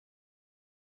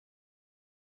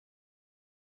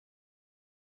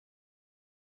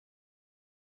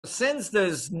since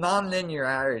there's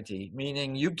nonlinearity,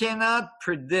 meaning you cannot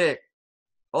predict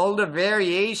all the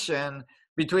variation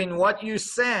between what you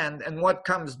send and what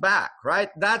comes back, right?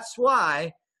 That's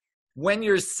why when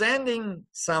you're sending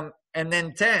an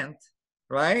intent,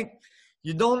 right,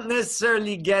 you don't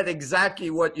necessarily get exactly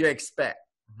what you expect,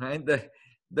 right?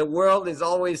 The world is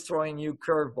always throwing you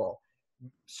curveball.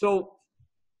 So,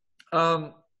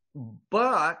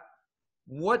 but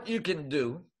what you can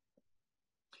do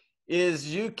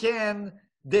is you can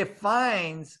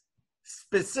define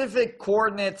specific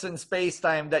coordinates in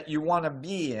space-time that you want to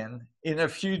be in a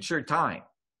future time,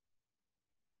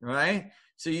 right?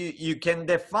 So you can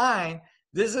define,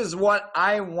 this is what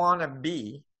I want to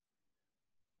be,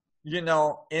 you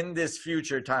know, in this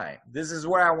future time. This is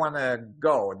where I want to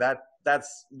go.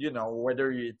 That's, you know,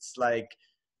 whether it's like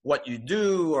what you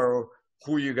do or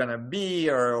who you're going to be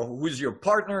or who's your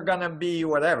partner going to be,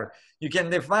 whatever. You can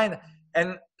define.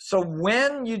 And so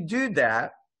when you do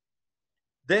that,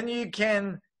 then you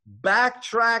can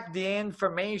backtrack the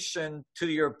information to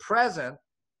your present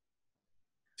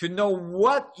to know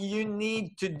what you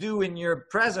need to do in your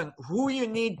present, who you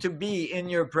need to be in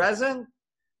your present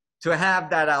to have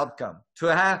that outcome,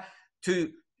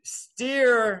 to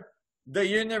steer the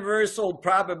universal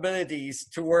probabilities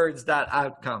towards that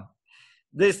outcome.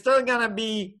 There's still going to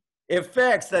be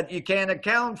effects that you can't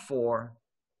account for,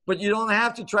 but you don't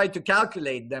have to try to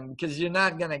calculate them because you're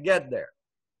not going to get there,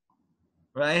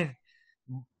 right?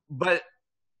 But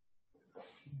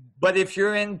if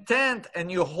you're intent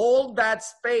and you hold that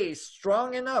space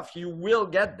strong enough, you will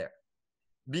get there,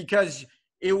 because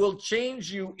it will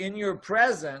change you in your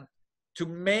present to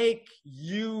make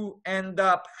you end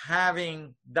up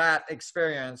having that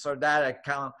experience or that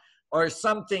account or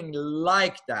something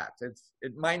like that.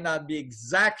 It might not be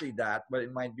exactly that, but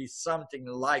it might be something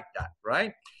like that,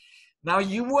 right? Now,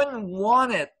 you wouldn't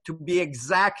want it to be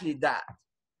exactly that.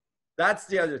 That's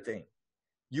the other thing.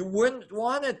 You wouldn't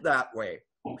want it that way,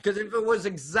 because if it was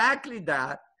exactly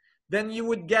that, then you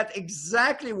would get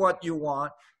exactly what you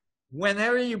want.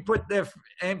 Whenever you put the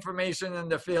information in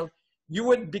the field, you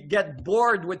would get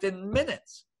bored within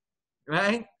minutes,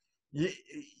 right?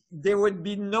 There would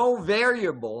be no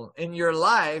variable in your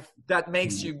life that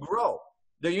makes you grow.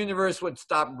 The universe would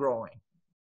stop growing.